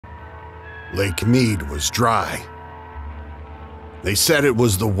Lake Mead was dry. They said it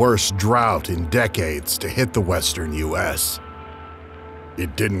was the worst drought in decades to hit the western US.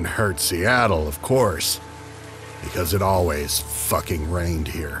 It didn't hurt Seattle, of course, because it always fucking rained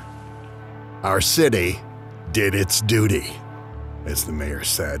here. Our city did its duty, as the mayor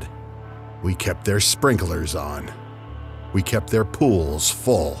said. We kept their sprinklers on. We kept their pools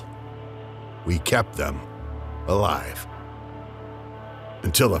full. We kept them alive.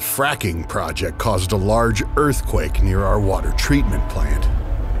 Until a fracking project caused a large earthquake near our water treatment plant.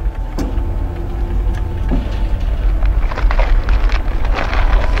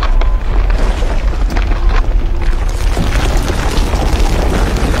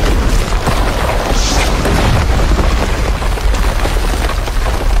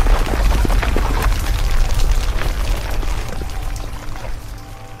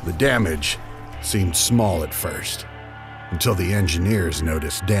 The damage seemed small at first, until the engineers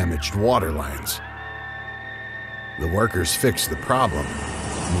noticed damaged water lines. The workers fixed the problem,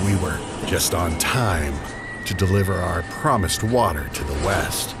 and we were just on time to deliver our promised water to the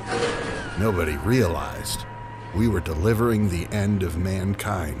west. Nobody realized we were delivering the end of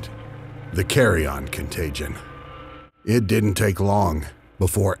mankind, the Carrion Contagion. It didn't take long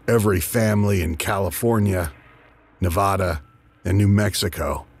before every family in California, Nevada, and New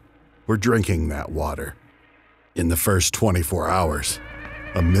Mexico were drinking that water. In the first 24 hours,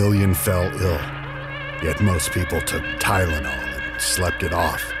 1 million fell ill, yet most people took Tylenol and slept it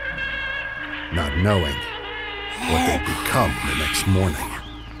off, not knowing what they'd become the next morning.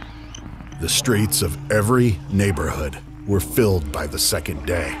 The streets of every neighborhood were filled by the second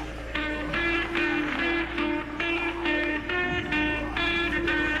day.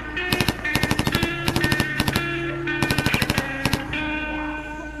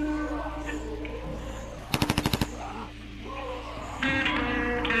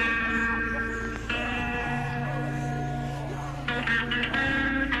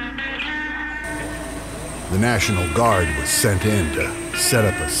 The National Guard was sent in to set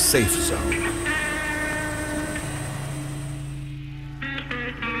up a safe zone.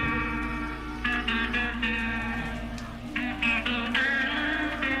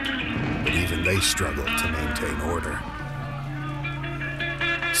 But even they struggled to maintain order.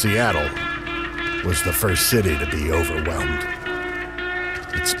 Seattle was the first city to be overwhelmed.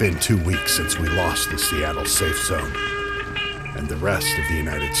 It's been 2 weeks since we lost the Seattle safe zone, and the rest of the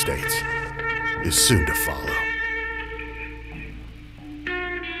United States is soon to follow.